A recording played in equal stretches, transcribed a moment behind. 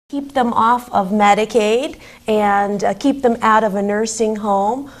keep them off of Medicaid and keep them out of a nursing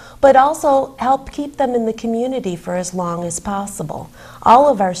home, but also help keep them in the community for as long as possible. All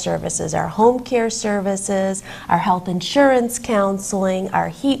of our services, our home care services, our health insurance counseling, our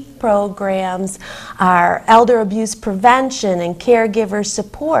HEAP programs, our elder abuse prevention and caregiver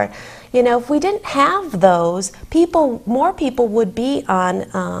support. You know, if we didn't have those, more people would be on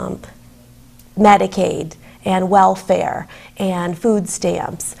Medicaid and welfare and food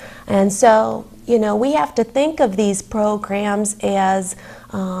stamps. And so, you know, we have to think of these programs as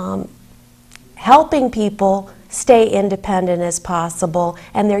helping people stay independent as possible,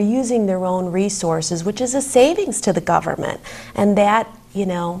 and they're using their own resources, which is a savings to the government. And that, you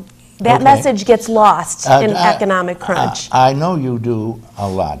know, that message gets lost in economic crunch. I know you do a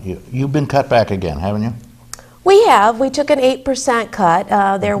lot. You've been cut back again, haven't you? We have. We took an 8%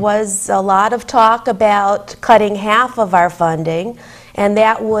 cut. There was a lot of talk about cutting half of our funding, and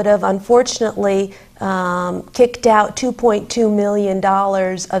that would have unfortunately kicked out $2.2 million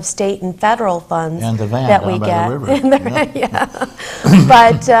of state and federal funds and the van that down we by get. the river. Yeah.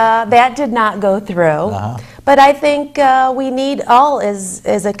 But that did not go through. But I think we need all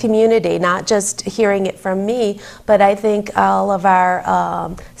as a community, not just hearing it from me, but I think all of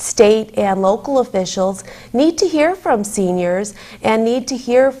our state and local officials need to hear from seniors and need to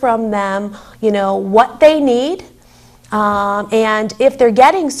hear from them, you know, what they need. And if they're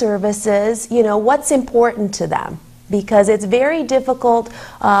getting services, you know, what's important to them. Because it's very difficult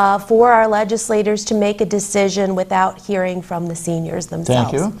for our legislators to make a decision without hearing from the seniors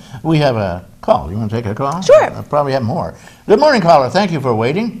themselves. Thank you. We have a call. You want to take a call? Sure. I'll probably have more. Good morning, caller. Thank you for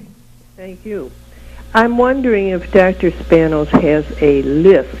waiting. Thank you. I'm wondering if Dr. Spanos has a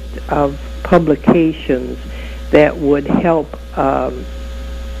list of publications that would help an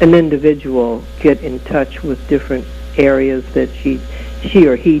individual get in touch with different areas that she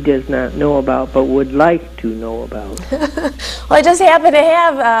or he does not know about but would like to know about. Well, I just happen to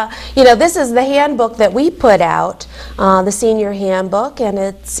have, you know, this is the handbook that we put out, the senior handbook, and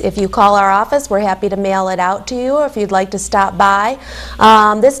it's, if you call our office, we're happy to mail it out to you, or if you'd like to stop by.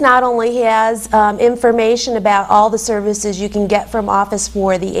 This not only has information about all the services you can get from Office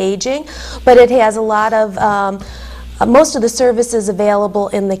for the Aging, but it has a lot of most of the services available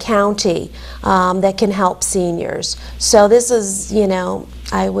in the county that can help seniors. So this is, you know,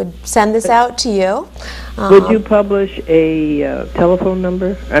 I would send this out to you. Would you publish a telephone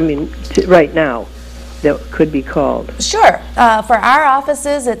number? I mean, right now, that could be called. Sure. For our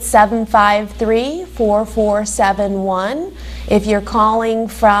offices, it's 753-4471. If you're calling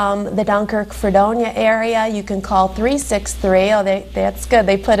from the Dunkirk-Fredonia area, you can call 363. Oh, that's good.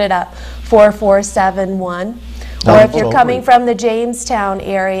 They put it up, 4471. Or if you're coming from the Jamestown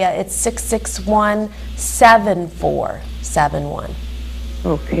area, it's 661-7471.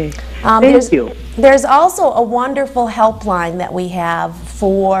 Okay. Thank you. There's also a wonderful helpline that we have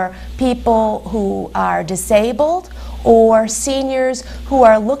for people who are disabled or seniors who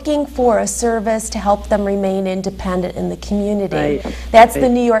are looking for a service to help them remain independent in the community. Right. That's the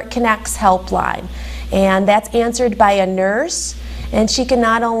New York Connects helpline. And that's answered by a nurse. And she can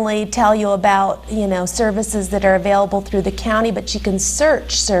not only tell you about, you know, services that are available through the county, but she can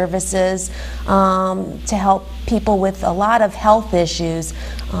search services to help people with a lot of health issues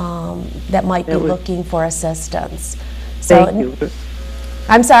that might be looking for assistance. So, thank you.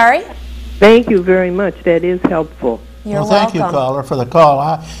 I'm sorry? Thank you very much. That is helpful. You're welcome. Thank you, caller, for the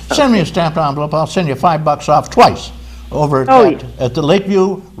call. Send me a stamped envelope. I'll send you $5 off twice over at the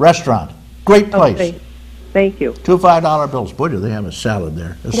Lakeview Restaurant. Great place. Okay. Thank you. 2 $5 bills. Boy, do they have a salad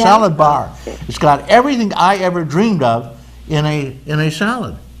there. A salad bar. It's got everything I ever dreamed of in a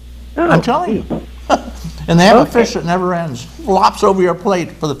salad. Oh, I'm telling you. And they have a fish that never ends. Flops over your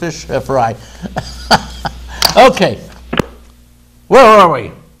plate for the fish fry. Okay. Where are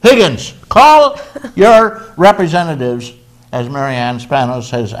we? Higgins, call your representatives, as Marianne Spanos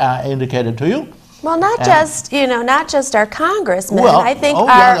has indicated to you. Well, not just, you know, not just our congressmen. Well, I think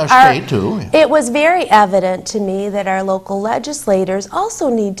our state too. It was very evident to me that our local legislators also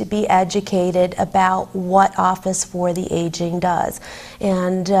need to be educated about what Office for the Aging does.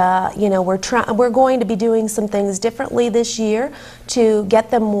 And you know, we're going to be doing some things differently this year to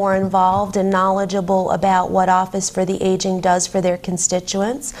get them more involved and knowledgeable about what Office for the Aging does for their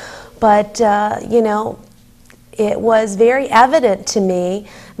constituents. But you know, it was very evident to me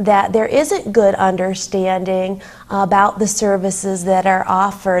that there isn't good understanding about the services that are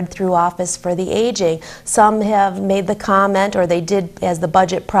offered through Office for the Aging. Some have made the comment, or they did as the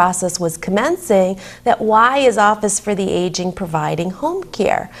budget process was commencing, that why is Office for the Aging providing home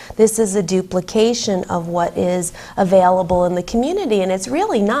care? This is a duplication of what is available in the community, and it's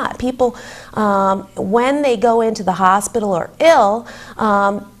really not. People, when they go into the hospital or ill,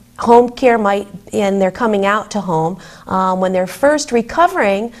 home care might, and they're coming out to home, when they're first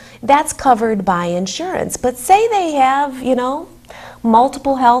recovering, that's covered by insurance. But say they have, you know,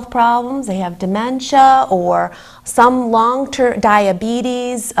 multiple health problems, they have dementia or some long-term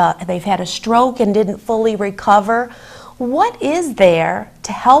diabetes, they've had a stroke and didn't fully recover. What is there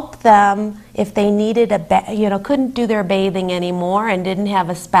to help them if they needed couldn't do their bathing anymore and didn't have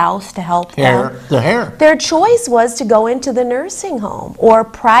a spouse to help them? Their choice was to go into the nursing home or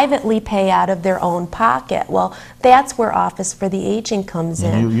privately pay out of their own pocket. Well, that's where Office for the Aging comes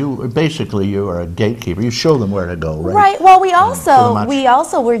in. You basically, you are a gatekeeper. You show them where to go, right? Right. Well, we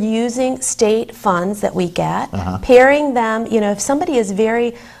also were using state funds that we get, pairing them. You know, if somebody is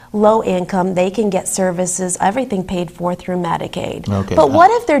very low income, they can get services, everything paid for through Medicaid. Okay. But what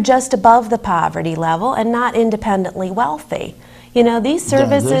if they're just above the poverty level and not independently wealthy? You know, these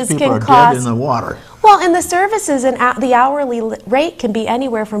services those can are cost... dead in the water. Well, and the services and the hourly rate can be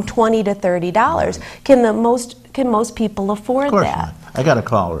anywhere from $20 to $30. Can most people afford Of course that? not. I got a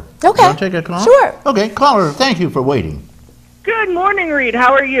caller. Okay. You want to take a call? Sure. Okay, caller, thank you for waiting. Good morning, Reed.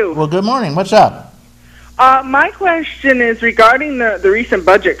 How are you? Well, good morning. What's up? My question is regarding the recent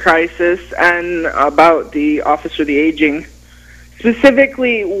budget crisis and about the Office for the Aging.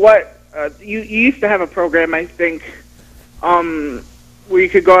 Specifically, what you used to have a program, I think, where you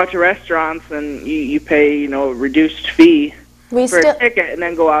could go out to restaurants and you pay, a reduced fee for a ticket and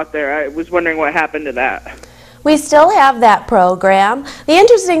then go out there. I was wondering what happened to that. We still have that program. The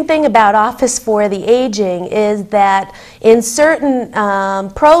interesting thing about Office for the Aging is that in certain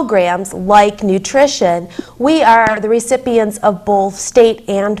programs, like nutrition, we are the recipients of both state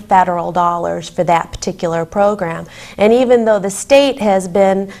and federal dollars for that particular program. And even though the state has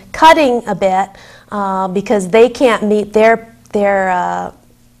been cutting a bit because they can't meet their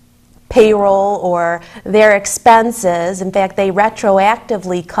payroll or their expenses. In fact, they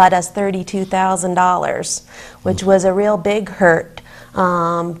retroactively cut us $32,000, which was a real big hurt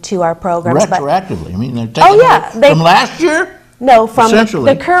to our programs. Retroactively? I mean, they're taking from last year? No, from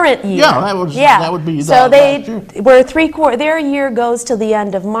the current year. Yeah, that would be so they were their year goes to the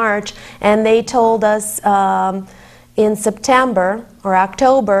end of March, and they told us in September or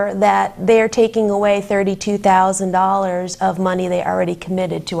October that they're taking away $32,000 of money they already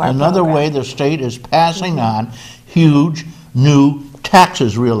committed to our Another program. way the state is passing on huge new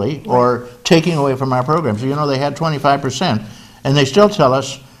taxes, really, or taking away from our programs. You know, they had 25%, and they still tell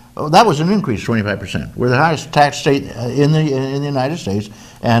us, oh, that was an increase, 25%. We're the highest tax state in the United States,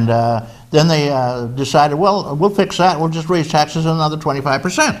 and then they decided, well, we'll fix that. We'll just raise taxes another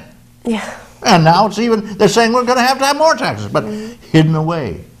 25%. Yeah. And now it's even, they're saying we're going to have more taxes, but hidden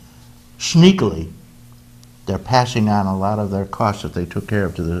away, sneakily, they're passing on a lot of their costs that they took care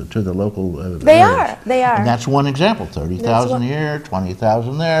of to the local They areas. are. And that's one example, 30,000 here,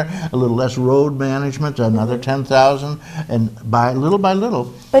 20,000 there, a little less road management, another 10,000, and by little,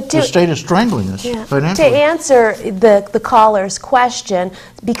 the state is strangling us financially. To answer the caller's question,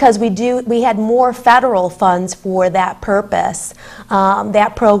 because we had more federal funds for that purpose,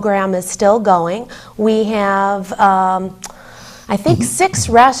 that program is still going. We have I think 6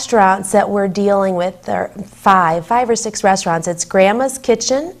 restaurants that we're dealing with, or 5 or 6 restaurants. It's Grandma's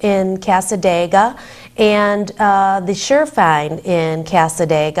Kitchen in Cassadaga and the Surefine in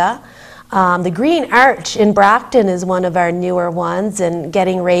Cassadaga. The Green Arch in Brockton is one of our newer ones and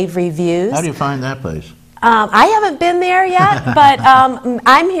getting rave reviews. How do you find that place? I haven't been there yet, but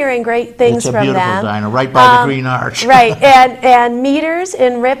I'm hearing great things from them. It's a beautiful diner, right by the Green Arch. Right, and Meters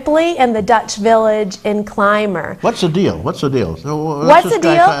in Ripley and the Dutch Village in Clymer. What's the deal? What's the deal? What's the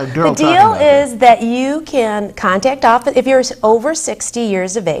deal? The deal is that you can contact Office if you're over 60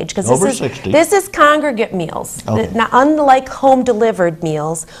 years of age, because this is congregate meals, unlike home delivered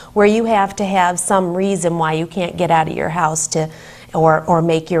meals where you have to have some reason why you can't get out of your house to or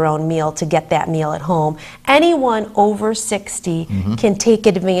make your own meal to get that meal at home. Anyone over 60 can take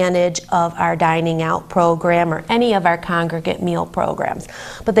advantage of our dining out program or any of our congregate meal programs.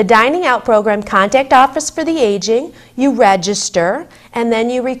 But the dining out program, contact Office for the Aging, you register, and then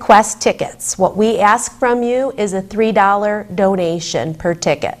you request tickets. What we ask from you is a $3 donation per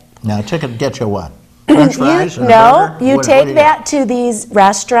ticket. Now, a ticket gets you what? French fries? No, you take that to these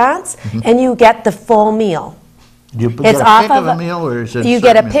restaurants and you get the full meal. Do you get a pick of a meal, or is it you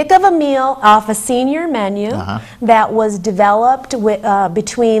get a pick of a meal off a senior menu that was developed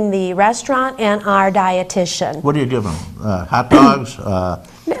between the restaurant and our dietitian. What do you give them? Hot dogs?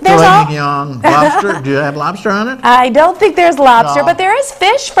 Filet mignon, lobster? Do you have lobster on it? I don't think there's lobster, No. but there is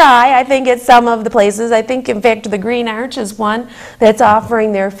fish fry, I think, at some of the places. I think, in fact, the Green Arch is one that's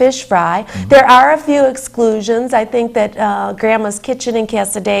offering their fish fry. There are a few exclusions. I think that Grandma's Kitchen in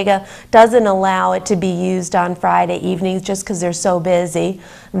Cassadaga doesn't allow it to be used on Friday evenings just because they're so busy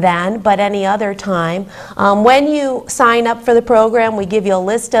then, but any other time. When you sign up for the program, we give you a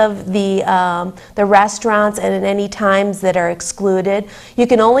list of the restaurants and any times that are excluded. You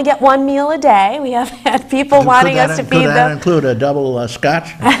can only get one meal a day. We have had people wanting us to feed them. Could that include a double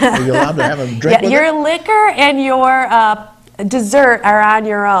scotch? Are you allowed to have a drink with your it? liquor and your dessert are on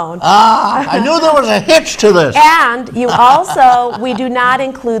your own. I knew there was a hitch to this. And you also, we do not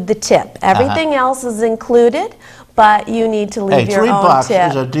include the tip. Everything else is included, but you need to leave your own tip. $3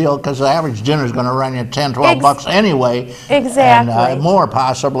 is a deal, because the average dinner is going to run you 10, 12 bucks anyway. Exactly. And more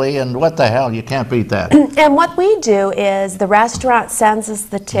possibly, and what the hell, you can't beat that. And what we do is the restaurant sends us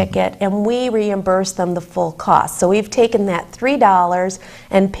the ticket and we reimburse them the full cost. So we've taken that $3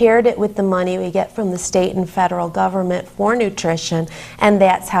 and paired it with the money we get from the state and federal government for nutrition, and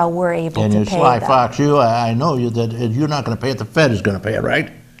that's how we're able And to you pay sly them. fox, I know you that you're not going to pay it, the Fed is going to pay it,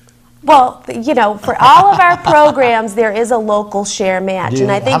 right? Well, you know, for all of our programs, there is a local share match,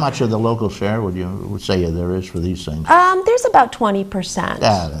 and I think how much of the local share would you say there is for these things? there's about 20%.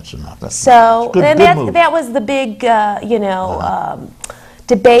 Yeah, that's enough. That's So, good, and good move. that was the big,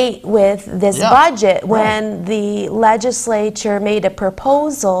 debate with this budget when the legislature made a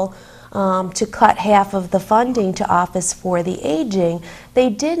proposal to cut half of the funding to Office for the Aging. They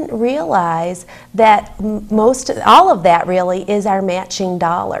didn't realize that all of that really is our matching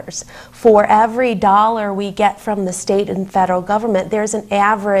dollars. For every dollar we get from the state and federal government, there's an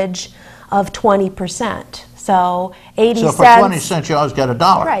average of 20%. So 80 So cents. for 20 cents, you always get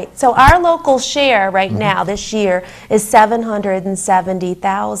 $1. Right. So our local share right now this year is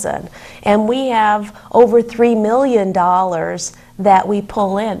 $770,000, and we have over $3 million that we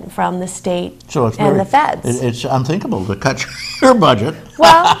pull in from the state and the feds. It's unthinkable to cut your budget.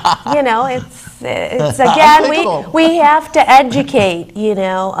 Well, you know, it's again, we have to educate, you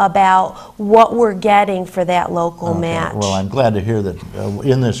know, about what we're getting for that local match. Well, I'm glad to hear that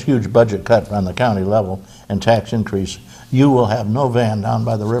in this huge budget cut on the county level and tax increase, you will have no van down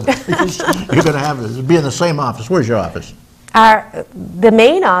by the river. You're going to have to be in the same office. Where's your office? The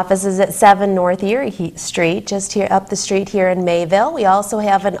main office is at 7 North Erie Street, just here up the street here in Mayville. We also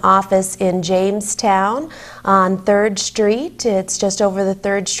have an office in Jamestown on 3rd Street. It's just over the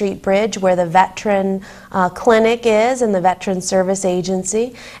 3rd Street Bridge where the Veteran Clinic is and the Veteran Service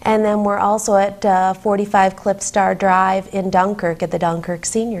Agency. And then we're also at 45 Clipstar Drive in Dunkirk at the Dunkirk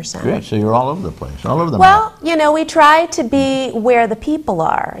Senior Center. Great, so you're all over the place, all over the map. Well, you know, we try to be where the people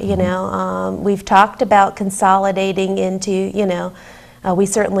are, you know. We've talked about consolidating into, you know, we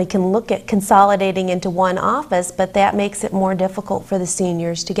certainly can look at consolidating into one office, but that makes it more difficult for the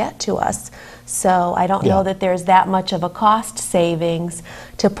seniors to get to us. So I don't know that there's that much of a cost savings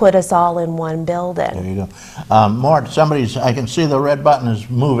to put us all in one building. There you go. Mort, I can see the red button is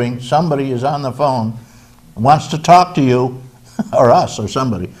moving. Somebody is on the phone, wants to talk to you, or us, or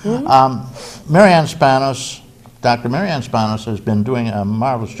somebody. Marianne Spanos, Dr. Marianne Spanos has been doing a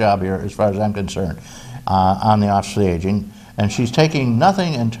marvelous job here, as far as I'm concerned, on the Office of the Aging, and she's taking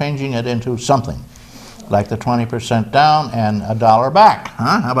nothing and changing it into something, like the 20% down and $1 back.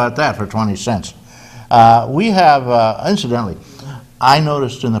 How about that for 20 cents? We have, incidentally, I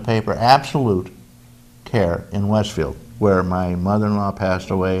noticed in the paper Absolute Care in Westfield, where my mother-in-law passed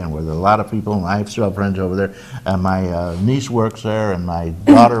away, and where there are a lot of people, and I have still friends over there, and my niece works there, and my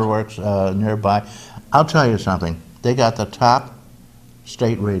daughter works nearby. I'll tell you something, they got the top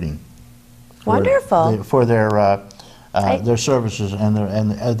state rating. Wonderful. For their services and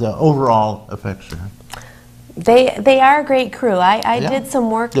the overall effects. They are a great crew. I did some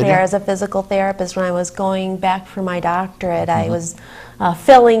work Did there you? as a physical therapist when I was going back for my doctorate. I was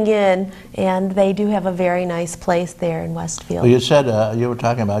filling in, and they do have a very nice place there in Westfield. Well, you said you were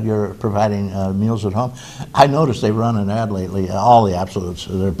talking about you're providing meals at home. I noticed they've run an ad lately, all the Absolutes,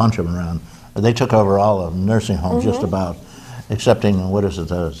 there are a bunch of them around. They took over all of nursing homes just about, excepting, what is it,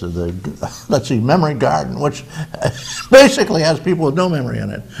 let's see, Memory Garden, which basically has people with no memory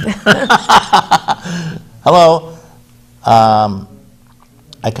in it. Hello. I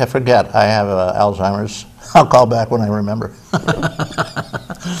can forget. I have Alzheimer's. I'll call back when I remember.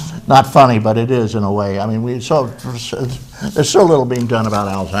 Not funny, but it is in a way. I mean, there's so little being done about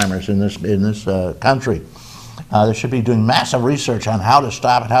Alzheimer's in this country. They should be doing massive research on how to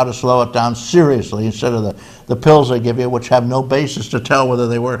stop it, how to slow it down seriously, instead of the pills they give you, which have no basis to tell whether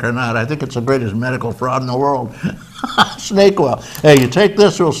they work or not. I think it's the greatest medical fraud in the world. Snake oil. Hey, you take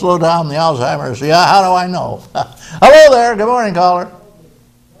this, it will slow down the Alzheimer's. Yeah, how do I know? Hello there. Good morning, caller.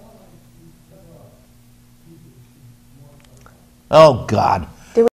 Oh, God.